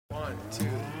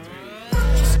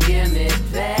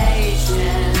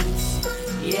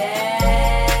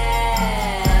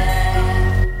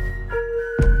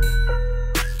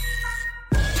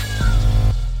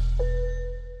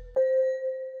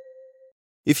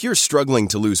If you're struggling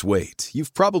to lose weight,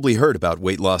 you've probably heard about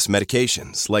weight loss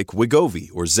medications like Wegovy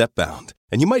or Zepbound,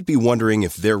 and you might be wondering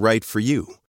if they're right for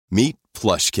you. Meet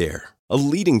PlushCare, a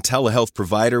leading telehealth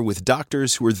provider with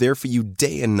doctors who are there for you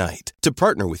day and night to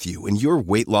partner with you in your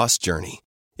weight loss journey.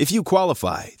 If you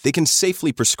qualify, they can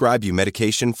safely prescribe you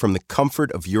medication from the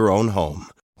comfort of your own home.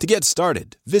 To get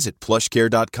started, visit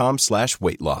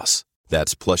plushcare.com/weight-loss.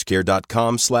 That's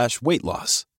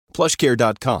plushcare.com/weight-loss.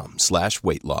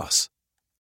 plushcare.com/weight-loss.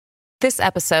 This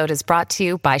episode is brought to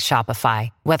you by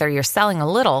Shopify. Whether you're selling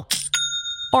a little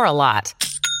or a lot,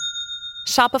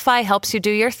 Shopify helps you do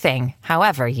your thing,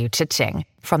 however you cha-ching.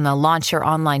 From the launch your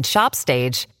online shop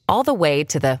stage, all the way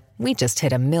to the we just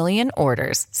hit 1 million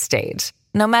orders stage.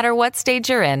 No matter what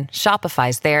stage you're in,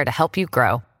 Shopify's there to help you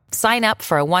grow. Sign up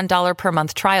for a $1 per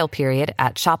month trial period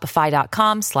at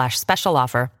shopify.com/special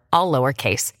offer, all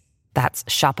lowercase. That's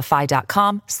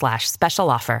shopify.com/special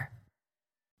offer.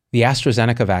 The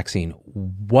AstraZeneca vaccine.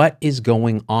 What is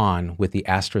going on with the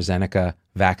AstraZeneca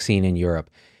vaccine in Europe?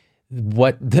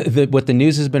 What the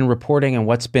news has been reporting and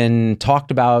what's been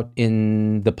talked about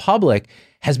in the public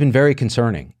has been very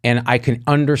concerning. And I can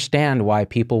understand why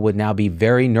people would now be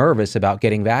very nervous about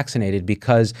getting vaccinated,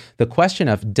 because the question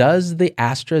of, does the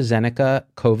AstraZeneca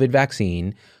COVID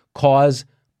vaccine cause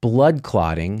blood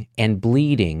clotting and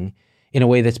bleeding in a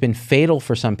way that's been fatal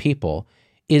for some people?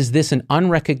 Is this an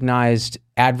unrecognized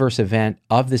adverse event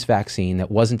of this vaccine that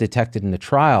wasn't detected in the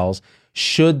trials?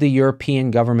 Should the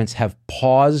European governments have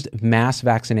paused mass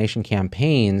vaccination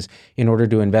campaigns in order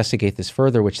to investigate this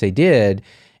further, which they did?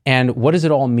 And what does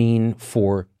it all mean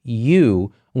for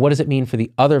you? What does it mean for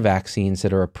the other vaccines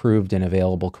that are approved and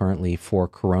available currently for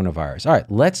coronavirus? All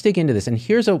right, let's dig into this. And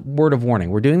here's a word of warning.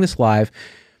 We're doing this live.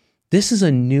 This is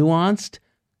a nuanced,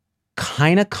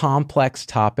 kind of complex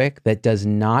topic that does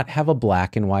not have a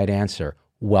black and white answer.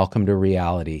 Welcome to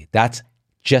reality. That's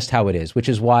just how it is, which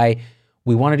is why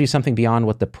we want to do something beyond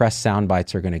what the press sound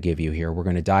bites are going to give you here. We're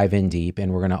going to dive in deep,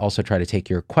 and we're going to also try to take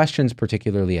your questions,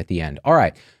 particularly at the end. All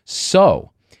right,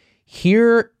 so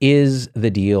here is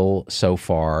the deal so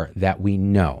far that we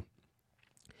know.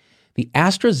 The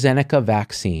AstraZeneca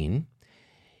vaccine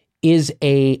is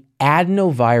a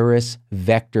adenovirus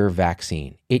vector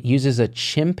vaccine. It uses a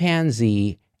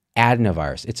chimpanzee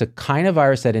adenovirus. It's a kind of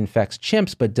virus that infects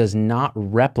chimps but does not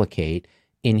replicate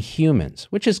in humans,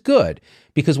 which is good,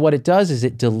 because what it does is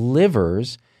it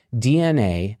delivers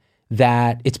DNA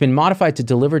that it's been modified to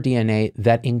deliver DNA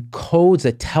that encodes,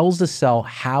 that tells the cell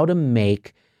how to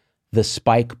make the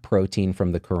spike protein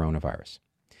from the coronavirus.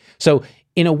 So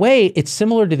in a way, it's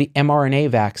similar to the mRNA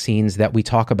vaccines that we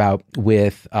talk about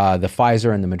with the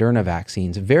Pfizer and the Moderna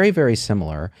vaccines. Very, very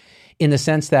similar in the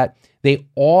sense that they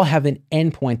all have an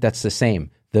endpoint that's the same.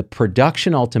 The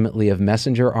production ultimately of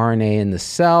messenger RNA in the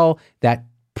cell that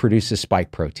produces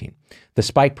spike protein. The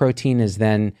spike protein is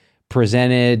then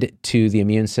presented to the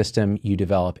immune system. You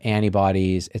develop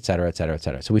antibodies, et cetera, et cetera, et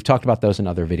cetera. So we've talked about those in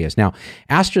other videos. Now,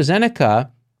 AstraZeneca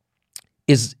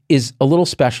is a little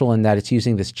special in that it's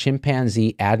using this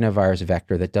chimpanzee adenovirus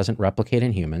vector that doesn't replicate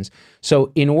in humans.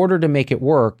 So in order to make it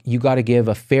work, you got to give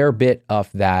a fair bit of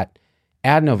that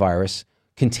adenovirus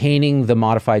containing the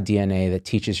modified DNA that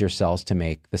teaches your cells to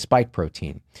make the spike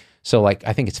protein. So I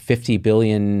think it's 50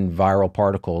 billion viral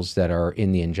particles that are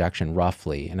in the injection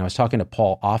roughly. And I was talking to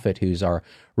Paul Offit, who's our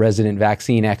resident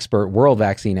vaccine expert, world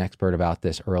vaccine expert, about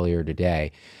this earlier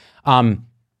today. And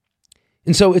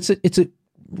so it's a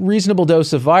reasonable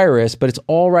dose of virus, but it's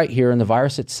all right here. And the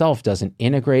virus itself doesn't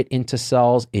integrate into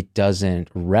cells. It doesn't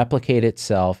replicate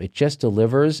itself. It just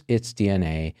delivers its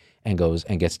DNA and goes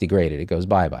and gets degraded. It goes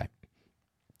bye-bye.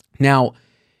 Now,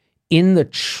 in the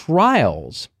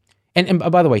trials, and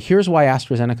by the way, here's why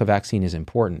AstraZeneca vaccine is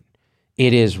important.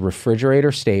 It is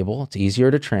refrigerator stable, it's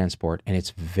easier to transport, and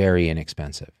it's very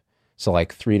inexpensive. So $3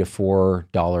 to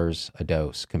 $4 a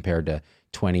dose compared to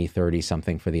 20, 30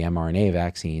 something for the mRNA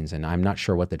vaccines. And I'm not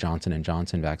sure what the Johnson &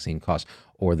 Johnson vaccine costs,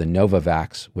 or the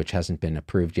Novavax, which hasn't been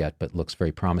approved yet, but looks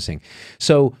very promising.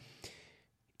 So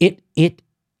it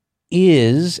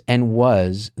is and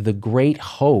was the great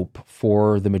hope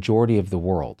for the majority of the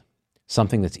world.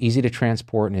 Something that's easy to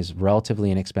transport and is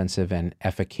relatively inexpensive and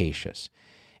efficacious.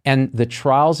 And the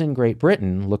trials in Great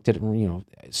Britain looked at,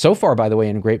 so far, by the way,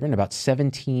 in Great Britain, about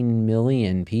 17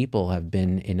 million people have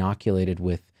been inoculated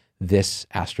with this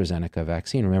AstraZeneca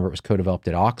vaccine. Remember, it was co-developed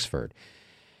at Oxford.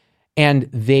 And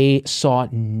they saw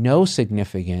no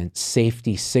significant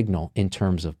safety signal in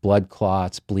terms of blood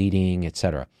clots, bleeding, et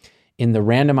cetera. In the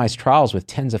randomized trials with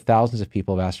tens of thousands of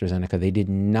people of AstraZeneca, they did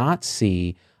not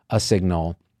see a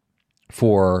signal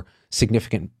for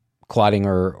significant clotting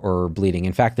or bleeding.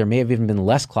 In fact, there may have even been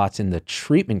less clots in the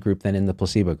treatment group than in the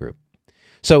placebo group.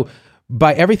 So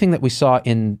by everything that we saw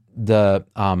in the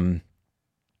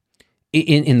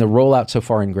in the rollout so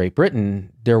far in Great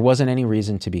Britain, there wasn't any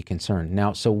reason to be concerned.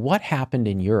 Now, so what happened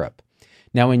in Europe?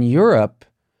 Now, in Europe,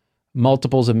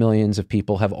 multiples of millions of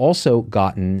people have also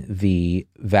gotten the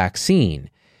vaccine.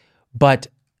 But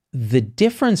the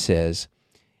difference is,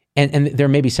 and there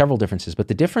may be several differences, but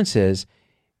the difference is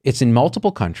it's in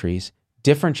multiple countries,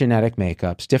 different genetic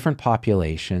makeups, different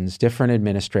populations, different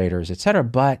administrators, et cetera,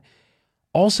 but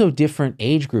also different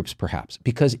age groups perhaps,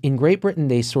 because in Great Britain,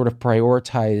 they sort of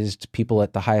prioritized people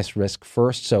at the highest risk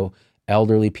first, so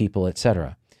elderly people, et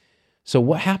cetera. So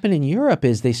what happened in Europe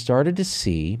is the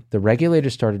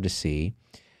regulators started to see,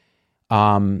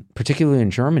 particularly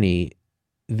in Germany,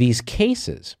 these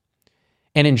cases.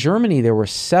 And in Germany, there were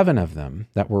 7 of them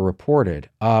that were reported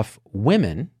of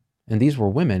women, and these were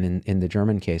women in the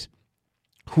German case,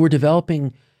 who were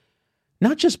developing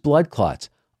not just blood clots,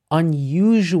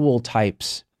 unusual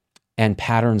types and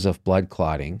patterns of blood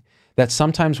clotting that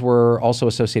sometimes were also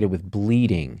associated with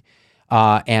bleeding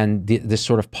and this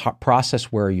sort of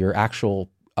process where your actual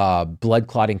blood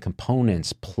clotting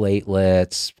components,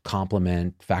 platelets,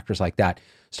 complement, factors like that,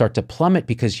 start to plummet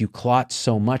because you clot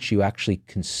so much you actually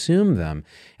consume them.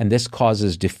 And this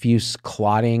causes diffuse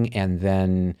clotting and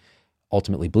then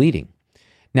ultimately bleeding.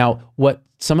 Now, what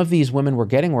some of these women were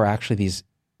getting were actually these,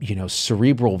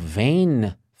 cerebral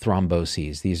vein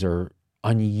thromboses. These are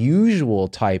unusual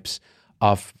types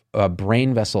of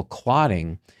brain vessel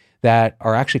clotting that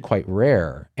are actually quite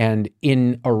rare. And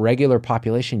in a regular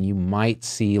population, you might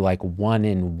see like 1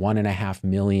 in 1.5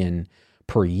 million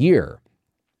per year.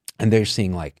 And they're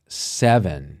seeing like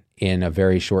 7 in a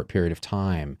very short period of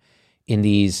time in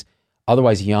these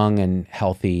otherwise young and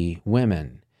healthy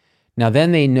women. Now,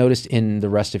 then they noticed in the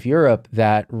rest of Europe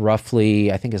that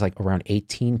roughly, I think it's like around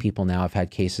 18 people now have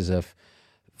had cases of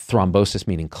thrombosis,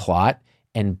 meaning clot,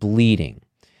 and bleeding.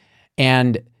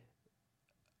 And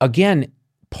again,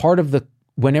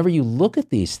 whenever you look at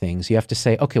these things, you have to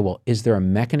say, okay, well, is there a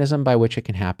mechanism by which it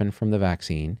can happen from the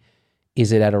vaccine?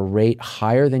 Is it at a rate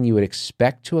higher than you would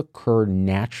expect to occur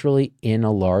naturally in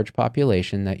a large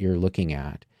population that you're looking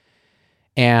at?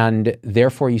 And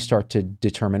therefore, you start to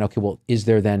determine, okay, well, is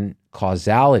there then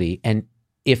causality? And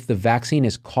if the vaccine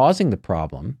is causing the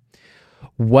problem,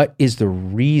 what is the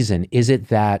reason? Is it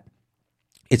that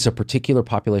it's a particular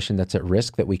population that's at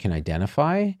risk that we can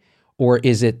identify? Or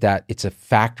is it that it's a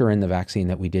factor in the vaccine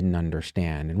that we didn't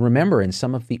understand? And remember, in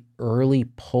some of the early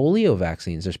polio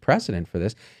vaccines, there's precedent for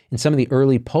this. In some of the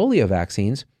early polio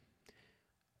vaccines,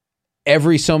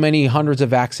 every so many hundreds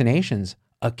of vaccinations,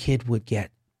 a kid would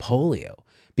get polio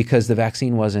because the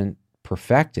vaccine wasn't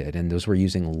perfected. And those were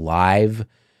using live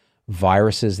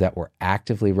viruses that were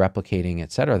actively replicating,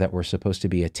 et cetera, that were supposed to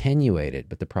be attenuated,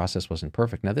 but the process wasn't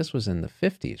perfect. Now, this was in the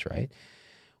 50s, right?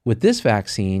 With this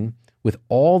vaccine, with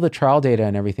all the trial data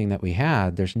and everything that we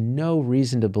had, there's no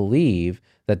reason to believe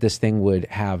that this thing would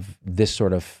have this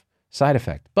sort of side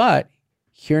effect. But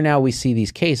here now we see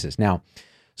these cases. Now,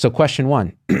 so question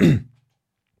 1,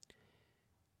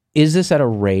 is this at a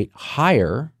rate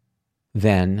higher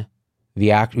than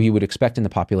you would expect in the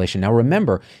population? Now,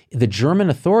 remember, the German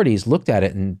authorities looked at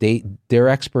it and their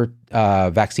expert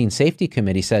vaccine safety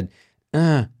committee said,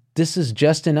 this is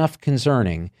just enough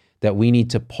concerning that we need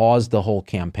to pause the whole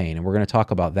campaign. And we're going to talk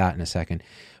about that in a second,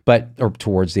 or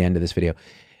towards the end of this video.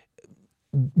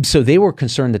 So they were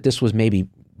concerned that this was maybe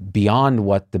beyond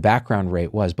what the background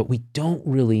rate was, but we don't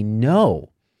really know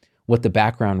what the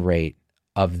background rate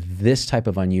of this type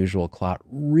of unusual clot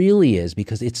really is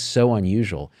because it's so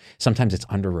unusual. Sometimes it's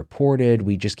underreported.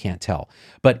 We just can't tell.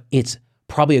 But it's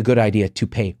probably a good idea to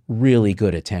pay really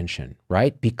good attention,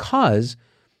 right? Because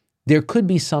there could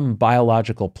be some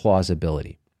biological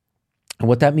plausibility. And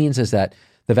what that means is that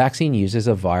the vaccine uses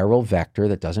a viral vector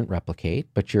that doesn't replicate,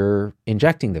 but you're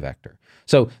injecting the vector.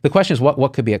 So the question is,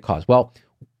 what could be a cause? Well,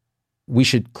 we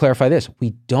should clarify this.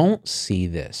 We don't see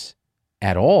this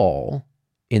at all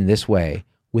in this way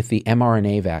with the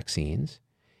mRNA vaccines,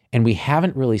 and we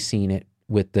haven't really seen it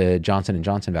with the Johnson &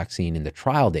 Johnson vaccine in the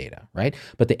trial data, right?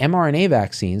 But the mRNA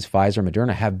vaccines, Pfizer,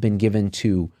 Moderna, have been given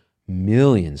to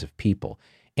millions of people,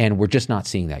 and we're just not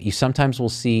seeing that. You sometimes will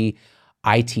see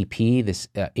ITP, this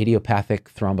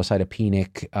idiopathic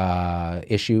thrombocytopenic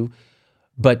issue,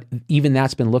 but even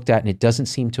that's been looked at, and it doesn't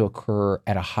seem to occur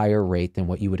at a higher rate than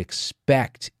what you would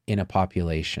expect in a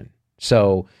population.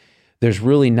 So there's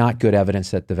really not good evidence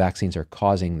that the vaccines are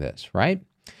causing this, right?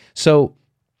 So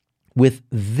with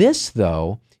this,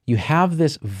 though, you have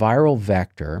this viral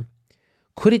vector.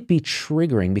 Could it be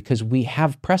triggering, because we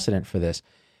have precedent for this,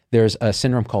 There's a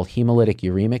syndrome called hemolytic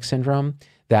uremic syndrome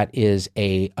that is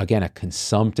again, a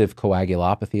consumptive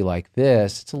coagulopathy like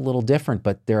this. It's a little different,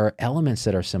 but there are elements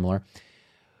that are similar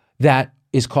that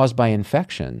is caused by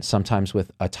infection, sometimes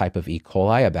with a type of E.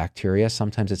 coli, a bacteria.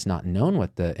 Sometimes it's not known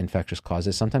what the infectious cause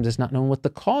is. Sometimes it's not known what the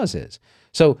cause is.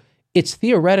 So it's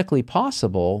theoretically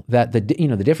possible that the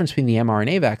difference between the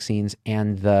mRNA vaccines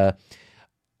and the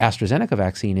AstraZeneca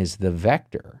vaccine is the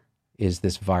vector, is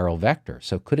this viral vector.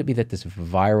 So could it be that this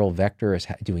viral vector is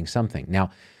doing something?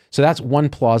 Now, so that's one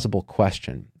plausible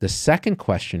question. The second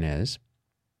question is,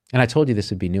 and I told you this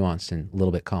would be nuanced and a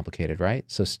little bit complicated, right?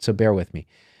 So bear with me.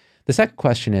 The second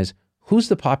question is, who's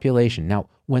the population? Now,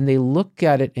 when they look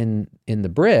at it in the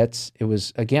Brits, it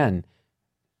was, again,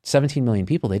 17 million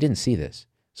people. They didn't see this.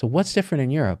 So what's different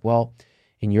in Europe? Well,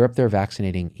 in Europe, they're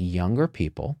vaccinating younger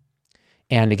people.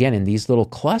 And again, in these little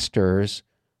clusters,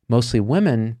 mostly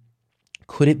women,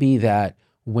 could it be that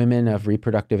women of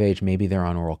reproductive age, maybe they're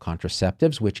on oral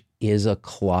contraceptives, which is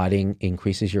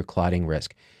increases your clotting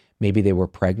risk. Maybe they were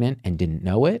pregnant and didn't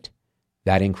know it.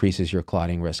 That increases your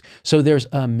clotting risk. So there's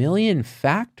a million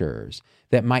factors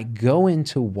that might go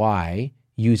into why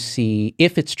you see,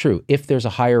 if it's true, if there's a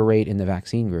higher rate in the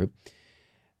vaccine group,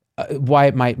 why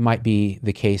it might be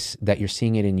the case that you're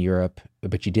seeing it in Europe,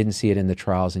 but you didn't see it in the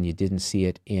trials and you didn't see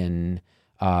it in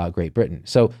Great Britain.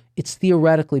 So it's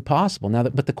theoretically possible. Now,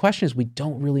 but the question is, we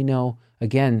don't really know,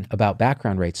 again, about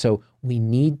background rates. So we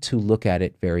need to look at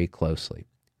it very closely,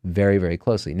 very, very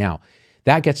closely. Now,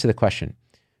 that gets to the question,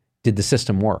 did the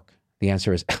system work? The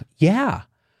answer is yeah.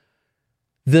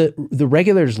 The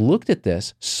regulators looked at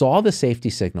this, saw the safety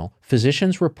signal,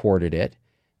 physicians reported it,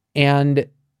 and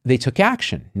they took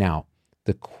action. Now,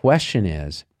 the question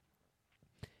is,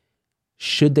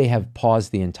 should they have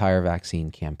paused the entire vaccine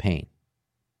campaign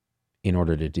in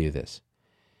order to do this?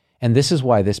 And this is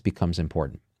why this becomes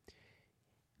important.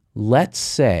 Let's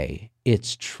say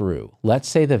it's true. Let's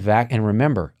say and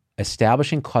remember,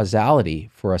 establishing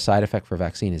causality for a side effect for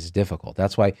vaccine is difficult.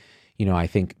 That's why, I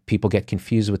think people get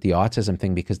confused with the autism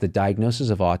thing, because the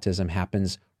diagnosis of autism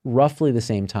happens roughly the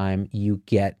same time you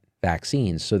get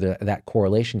vaccines. So that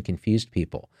correlation confused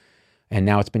people. And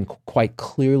now it's been quite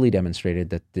clearly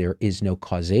demonstrated that there is no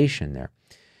causation there.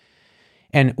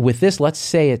 And with this, let's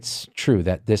say it's true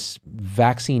that this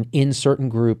vaccine in certain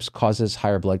groups causes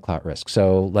higher blood clot risk.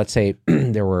 So let's say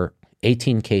there were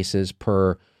 18 cases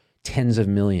per tens of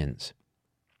millions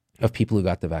of people who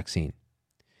got the vaccine.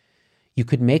 You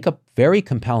could make a very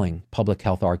compelling public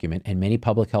health argument, and many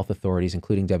public health authorities,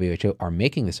 including WHO, are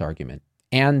making this argument.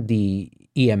 And the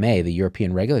EMA, the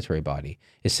European regulatory body,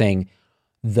 is saying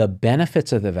the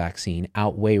benefits of the vaccine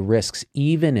outweigh risks,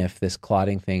 even if this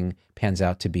clotting thing pans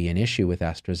out to be an issue with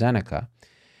AstraZeneca.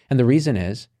 And the reason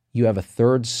is you have a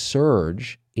third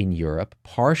surge in Europe,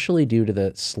 partially due to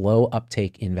the slow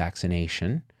uptake in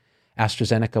vaccination.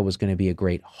 AstraZeneca was going to be a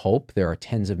great hope. There are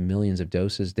tens of millions of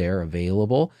doses there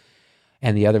available,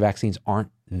 and the other vaccines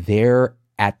aren't there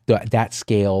at that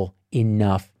scale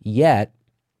enough yet.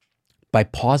 By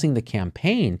pausing the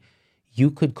campaign, you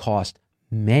could cost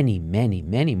many, many,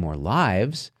 many more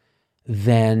lives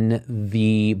than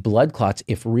the blood clots,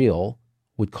 if real,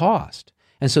 would cost.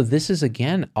 And so this is,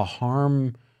 again, a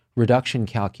harm reduction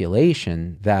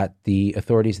calculation that the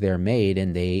authorities there made,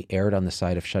 and they erred on the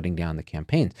side of shutting down the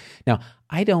campaigns. Now,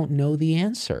 I don't know the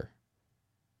answer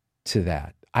to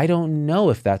that. I don't know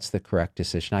if that's the correct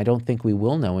decision. I don't think we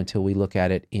will know until we look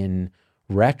at it in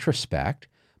retrospect,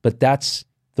 but that's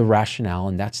the rationale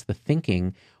and that's the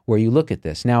thinking where you look at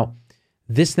this. Now,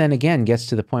 this then again gets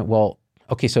to the point, well,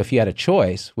 okay, so if you had a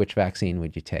choice, which vaccine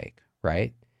would you take,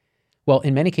 right? Well,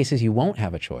 in many cases, you won't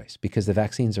have a choice because the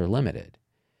vaccines are limited.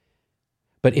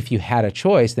 But if you had a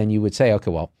choice, then you would say,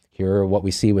 okay, well, here are what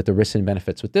we see with the risks and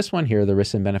benefits with this one. Here are the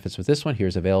risks and benefits with this one.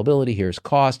 Here's availability. Here's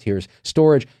cost. Here's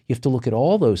storage. You have to look at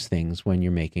all those things when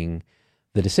you're making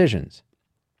the decisions.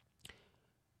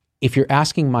 If you're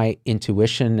asking my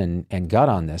intuition and gut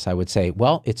on this, I would say,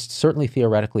 well, it's certainly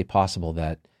theoretically possible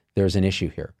that there's an issue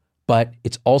here, but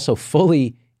it's also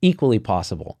fully equally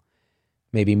possible,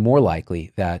 maybe more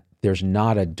likely, that there's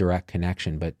not a direct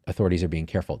connection, but authorities are being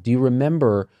careful. Do you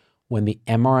remember when the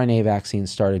mRNA vaccine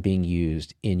started being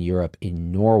used in Europe,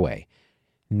 in Norway?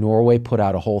 Norway put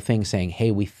out a whole thing saying,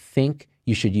 hey, we think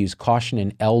you should use caution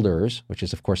in elders, which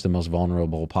is, of course, the most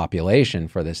vulnerable population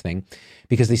for this thing,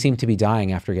 because they seem to be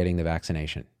dying after getting the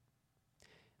vaccination.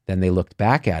 Then they looked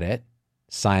back at it,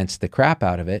 scienced the crap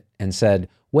out of it, and said,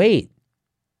 wait,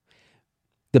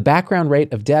 the background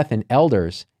rate of death in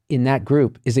elders in that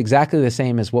group is exactly the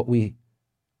same as what we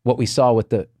saw with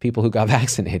the people who got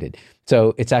vaccinated.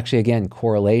 So it's actually, again,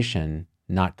 correlation,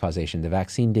 not causation. The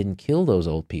vaccine didn't kill those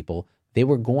old people. They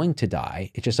were going to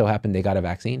die. It just so happened they got a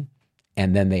vaccine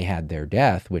and then they had their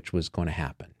death, which was going to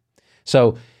happen.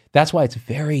 So that's why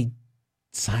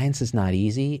science is not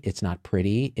easy. It's not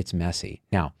pretty. It's messy.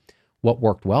 Now, what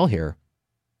worked well here?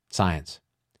 Science.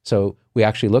 So we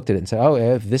actually looked at it and said, oh,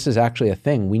 if this is actually a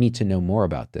thing, we need to know more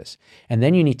about this. And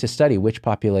then you need to study which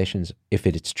populations, if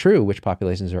it's true, which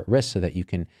populations are at risk so that you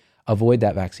can avoid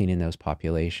that vaccine in those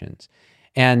populations.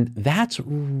 And that's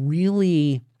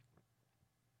really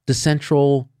the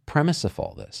central premise of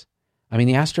all this. I mean,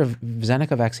 the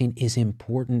AstraZeneca vaccine is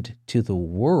important to the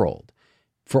world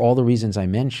for all the reasons I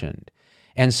mentioned.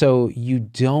 And so you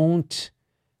don't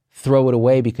throw it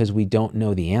away because we don't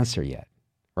know the answer yet,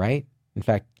 right? In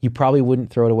fact, you probably wouldn't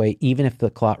throw it away even if the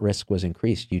clot risk was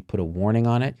increased. You'd put a warning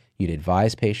on it. You'd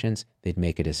advise patients. They'd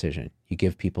make a decision. You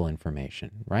give people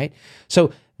information, right?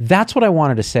 So that's what I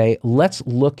wanted to say. Let's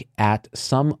look at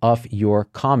some of your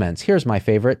comments. Here's my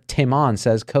favorite. Timon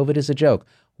says, COVID is a joke.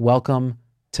 Welcome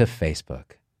to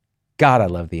Facebook. God, I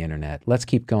love the internet. Let's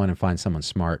keep going and find someone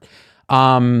smart.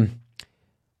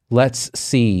 Let's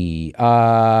see.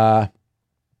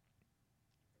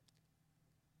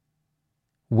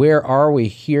 Where are we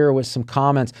here with some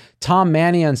comments? Tom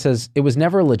Manion says, it was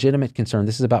never a legitimate concern.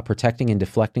 This is about protecting and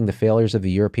deflecting the failures of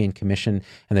the European Commission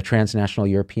and the Transnational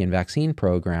European Vaccine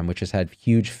Program, which has had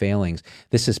huge failings.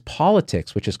 This is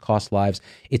politics, which has cost lives.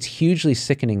 It's hugely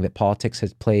sickening that politics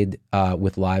has played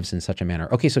with lives in such a manner.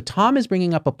 Okay, so Tom is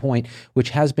bringing up a point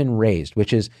which has been raised,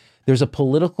 which is there's a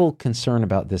political concern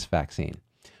about this vaccine,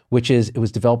 which is it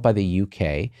was developed by the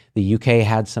UK. The UK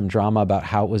had some drama about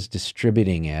how it was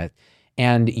distributing it.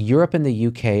 And Europe and the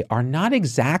UK are not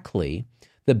exactly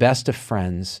the best of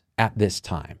friends at this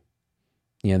time.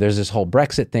 You know, there's this whole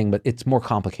Brexit thing, but it's more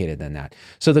complicated than that.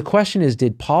 So the question is,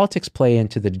 did politics play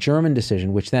into the German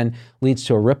decision, which then leads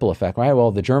to a ripple effect, right?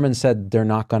 Well, the Germans said they're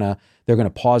going to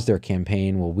pause their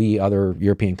campaign. Well, we other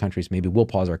European countries, maybe we'll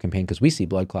pause our campaign because we see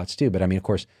blood clots too. But I mean, of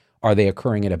course, are they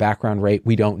occurring at a background rate?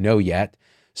 We don't know yet.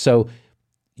 So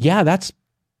yeah, that's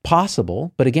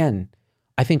possible. But again,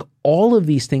 I think all of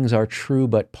these things are true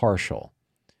but partial.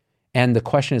 And the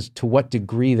question is to what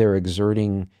degree they're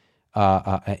exerting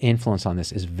influence on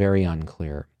this is very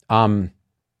unclear. And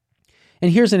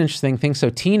here's an interesting thing.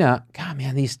 So Tina, God,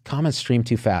 man, these comments stream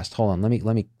too fast. Hold on,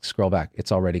 let me scroll back.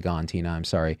 It's already gone, Tina. I'm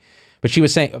sorry. But she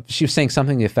was saying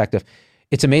something to the effect of,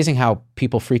 it's amazing how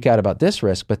people freak out about this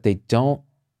risk, but they don't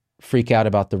freak out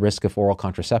about the risk of oral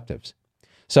contraceptives.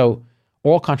 So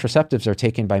oral contraceptives are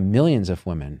taken by millions of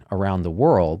women around the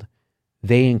world.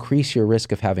 They increase your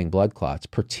risk of having blood clots,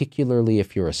 particularly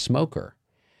if you're a smoker.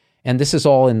 And this is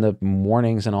all in the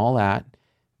warnings and all that,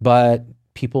 but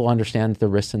people understand the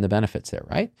risks and the benefits there,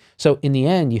 right? So in the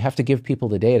end, you have to give people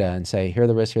the data and say, here are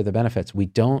the risks, here are the benefits. We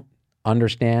don't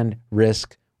understand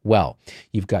risk well.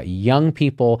 You've got young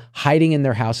people hiding in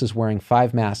their houses wearing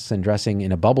 5 masks and dressing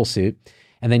in a bubble suit,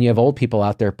 and then you have old people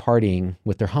out there partying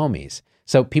with their homies.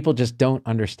 So people just don't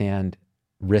understand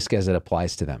risk as it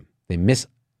applies to them. They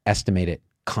misestimate it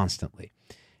constantly.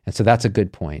 And so that's a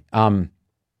good point.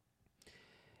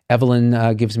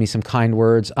 Evelyn gives me some kind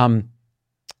words.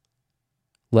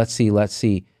 Let's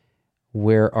see.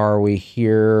 Where are we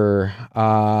here?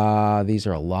 These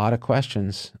are a lot of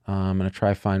questions. I'm going to try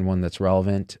to find one that's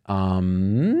relevant.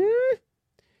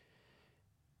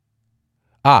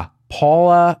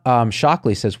 Paula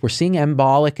Shockley says, we're seeing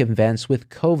embolic events with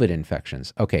COVID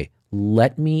infections. Okay,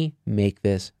 let me make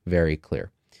this very clear.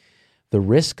 The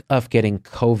risk of getting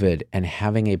COVID and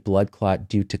having a blood clot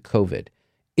due to COVID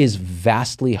is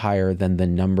vastly higher than the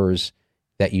numbers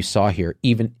that you saw here,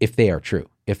 even if they are true,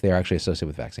 if they're actually associated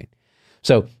with vaccine.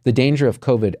 So the danger of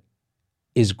COVID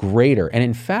is greater. And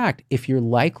in fact, if you're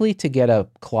likely to get a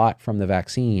clot from the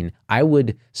vaccine, I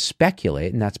would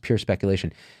speculate, and that's pure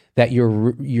speculation, that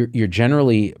you're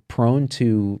generally prone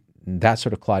to that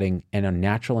sort of clotting, and a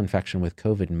natural infection with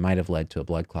COVID might have led to a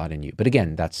blood clot in you. But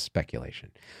again, that's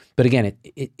speculation. But again,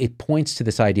 it points to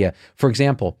this idea. For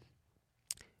example,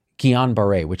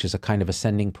 Guillain-Barré, which is a kind of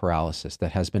ascending paralysis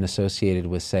that has been associated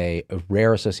with, say, a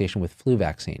rare association with flu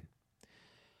vaccine.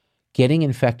 Getting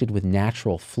infected with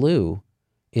natural flu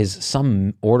is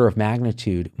some order of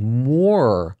magnitude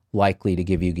more likely to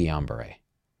give you Guillain-Barré.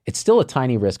 It's still a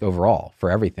tiny risk overall for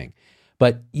everything.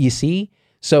 But you see,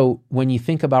 so when you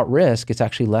think about risk, it's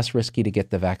actually less risky to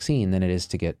get the vaccine than it is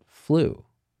to get flu.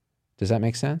 Does that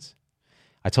make sense?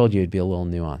 I told you it'd be a little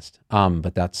nuanced,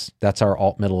 but that's our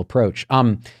alt-middle approach.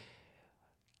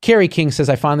 Carrie King says,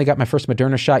 I finally got my first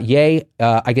Moderna shot. Yay.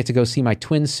 I get to go see my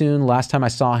twin soon. Last time I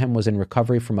saw him was in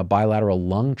recovery from a bilateral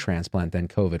lung transplant, then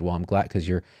COVID. Well, I'm glad because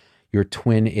your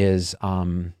twin is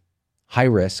high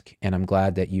risk, and I'm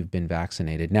glad that you've been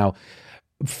vaccinated. Now,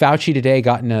 Fauci today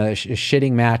got in a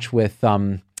shitting match with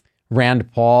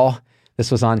Rand Paul. This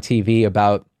was on TV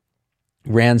about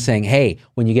Rand saying, hey,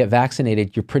 when you get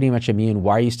vaccinated, you're pretty much immune.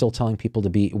 Why are you still telling people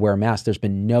to wear masks? There's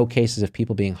been no cases of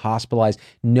people being hospitalized,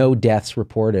 no deaths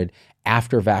reported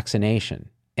after vaccination.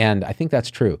 And I think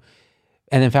that's true.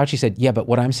 And then Fauci said, yeah, but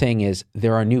what I'm saying is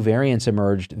there are new variants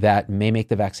emerged that may make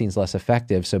the vaccines less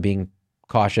effective. So being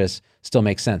cautious still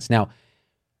makes sense. Now,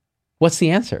 what's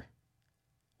the answer?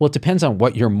 Well, it depends on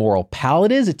what your moral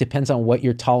palate is. It depends on what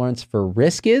your tolerance for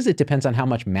risk is. It depends on how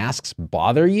much masks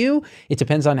bother you. It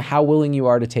depends on how willing you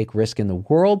are to take risk in the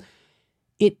world.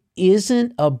 It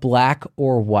isn't a black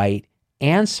or white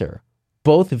answer.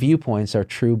 Both viewpoints are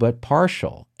true but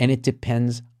partial, and it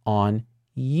depends on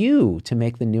you to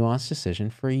make the nuanced decision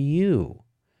for you.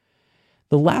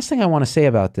 The last thing I want to say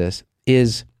about this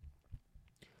is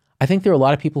I think there are a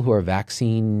lot of people who are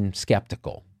vaccine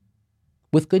skeptical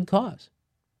with good cause.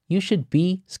 You should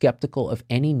be skeptical of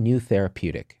any new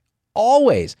therapeutic.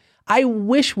 Always. I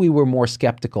wish we were more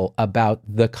skeptical about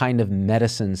the kind of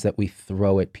medicines that we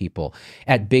throw at people,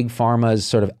 at big pharma's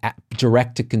sort of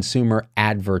direct-to-consumer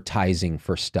advertising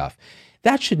for stuff.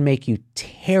 That should make you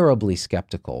terribly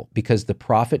skeptical because the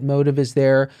profit motive is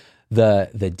there,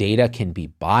 the data can be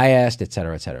biased, et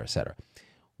cetera, et cetera, et cetera.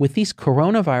 With these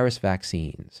coronavirus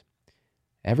vaccines,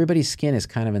 everybody's skin is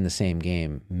kind of in the same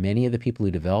game. Many of the people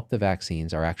who develop the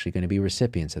vaccines are actually going to be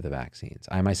recipients of the vaccines.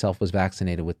 I myself was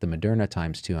vaccinated with the Moderna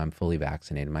 ×2. I'm fully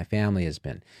vaccinated. My family has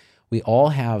been. We all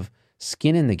have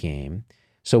skin in the game.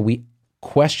 So we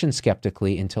question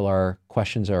skeptically until our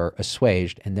questions are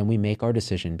assuaged, and then we make our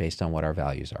decision based on what our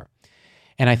values are.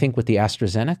 And I think with the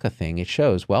AstraZeneca thing, it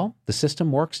shows, well, the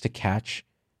system works to catch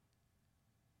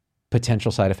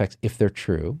potential side effects if they're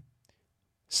true.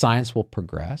 Science will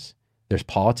progress. There's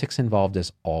politics involved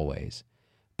as always.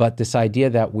 But this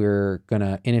idea that we're going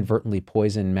to inadvertently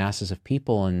poison masses of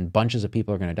people and bunches of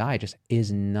people are going to die just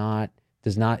is not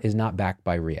backed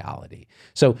by reality.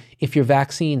 So if you're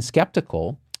vaccine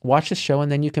skeptical, watch this show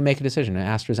and then you can make a decision.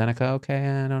 AstraZeneca, okay,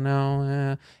 I don't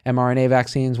know. mRNA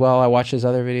vaccines, well, I watched his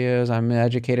other videos. I'm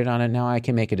educated on it. Now I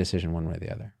can make a decision one way or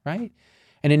the other, right?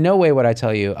 And in no way would I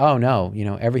tell you, oh no,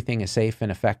 everything is safe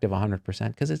and effective 100%,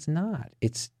 because it's not.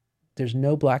 There's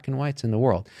no black and whites in the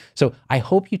world. So I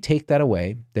hope you take that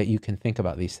away, that you can think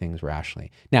about these things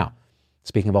rationally. Now,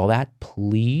 speaking of all that,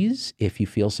 please, if you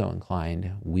feel so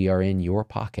inclined, we are in your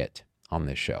pocket on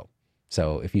this show.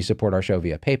 So if you support our show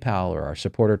via PayPal or our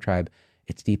supporter tribe,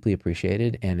 it's deeply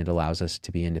appreciated and it allows us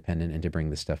to be independent and to bring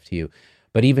this stuff to you.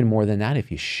 But even more than that,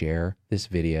 if you share this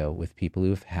video with people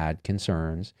who've had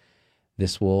concerns,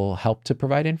 this will help to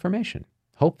provide information.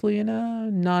 Hopefully in a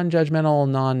non-judgmental,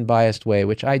 non-biased way,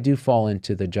 which I do fall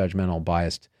into the judgmental,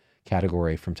 biased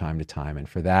category from time to time. And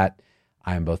for that,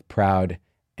 I am both proud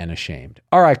and ashamed.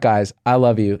 All right, guys, I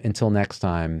love you. Until next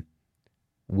time,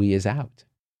 we is out.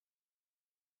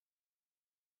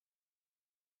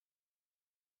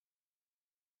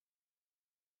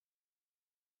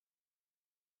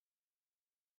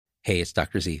 Hey, it's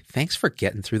Dr. Z. Thanks for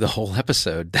getting through the whole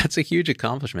episode. That's a huge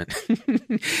accomplishment.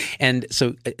 And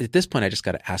so at this point, I just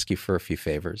got to ask you for a few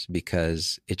favors,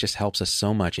 because it just helps us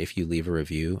so much if you leave a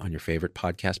review on your favorite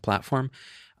podcast platform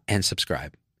and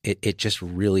subscribe. It just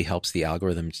really helps the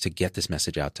algorithms to get this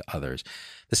message out to others.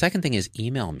 The second thing is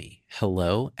email me,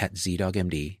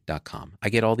 hello@zdogmd.com. I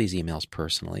get all these emails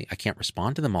personally. I can't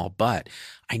respond to them all, but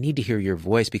I need to hear your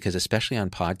voice, because especially on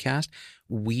podcast,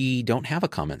 we don't have a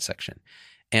comment section.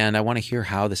 And I want to hear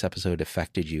how this episode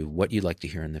affected you, what you'd like to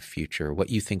hear in the future, what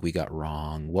you think we got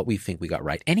wrong, what we think we got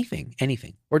right, anything,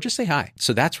 or just say hi.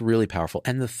 So that's really powerful.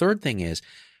 And the third thing is,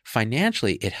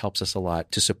 financially, it helps us a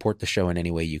lot to support the show in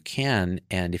any way you can.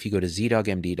 And if you go to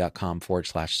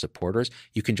zdogmd.com/supporters,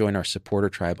 you can join our supporter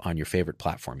tribe on your favorite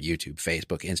platform, YouTube,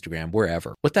 Facebook, Instagram,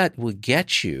 wherever. What that will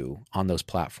get you on those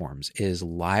platforms is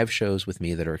live shows with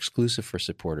me that are exclusive for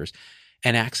supporters,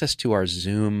 and access to our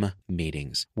Zoom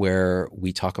meetings where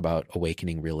we talk about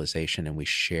awakening realization and we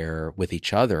share with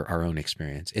each other our own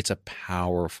experience. It's a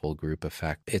powerful group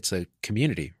effect. It's a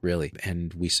community, really.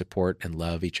 And we support and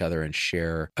love each other and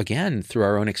share, again, through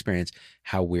our own experience,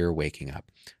 how we're waking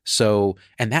up. So,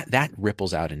 and that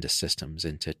ripples out into systems,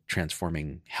 into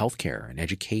transforming healthcare and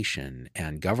education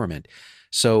and government.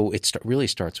 So it really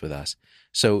starts with us.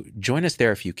 So join us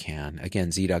there if you can. Again,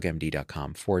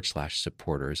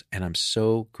 zdogmd.com/supporters. And I'm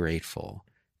so grateful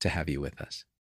to have you with us.